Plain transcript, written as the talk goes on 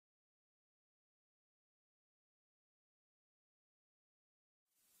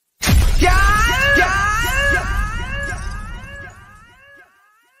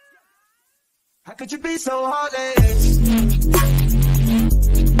How could you be so heartless?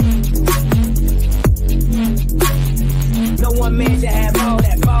 No one man to have all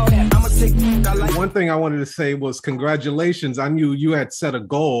that. I'm a sick. One thing I wanted to say was congratulations. I knew you had set a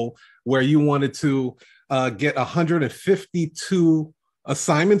goal where you wanted to get 152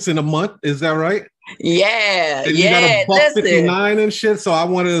 assignments in a month. Is that right? Yeah, and you got a buck 59 and shit. So I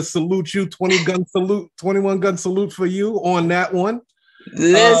wanted to salute you, 21 gun salute for you on that one.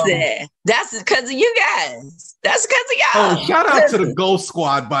 Listen, that's because of you guys. That's because of y'all. Oh, shout out to the Ghost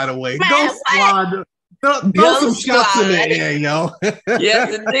Squad, by the way. Man, Ghost Squad. Throw some shots in the air, yo.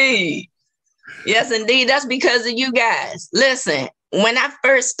 Yes, indeed. Yes, indeed. That's because of you guys. Listen, when I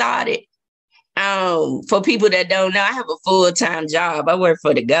first started, for people that don't know, I have a full-time job. I work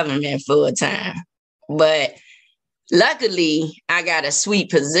for the government full-time. But luckily, I got a sweet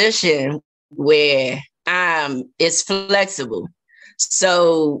position where it's flexible.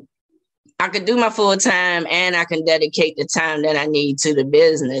 So I could do my full-time and I can dedicate the time that I need to the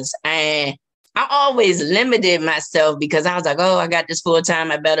business. And I always limited myself because I was like, oh, I got this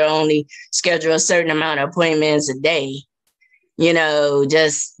full-time. I better only schedule a certain amount of appointments a day,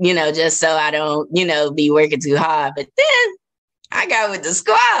 just so I don't, be working too hard. But then I got with the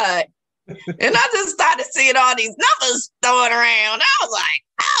squad and I just started seeing all these numbers throwing around. I was like,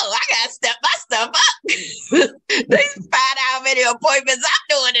 oh, I got to step my stuff up. They find out how many appointments I'm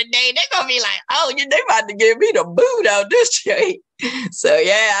doing a day. They're going to be like, oh, they about to give me the boot on this trade. So,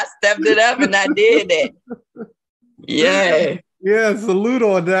 yeah, I stepped it up and I did that. Yeah. Yeah, salute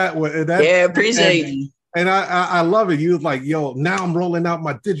on that one. Yeah, appreciate you. And I love it. You was like, yo, now I'm rolling out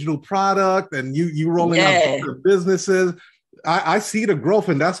my digital product and you rolling out your businesses. I see the growth,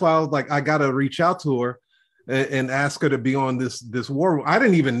 and that's why I was like, I got to reach out to her and ask her to be on this war room. I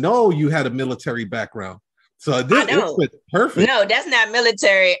didn't even know you had a military background. So it's perfect. No, that's not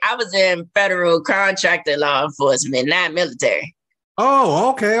military. I was in federal contractor law enforcement, not military. Oh,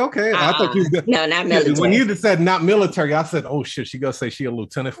 okay. I thought you no, not military. When you just said not military, I said, oh shit, she gonna say she a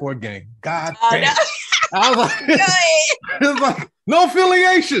lieutenant for a gang. God damn. No. I was like, it was like no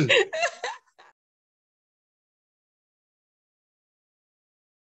affiliation.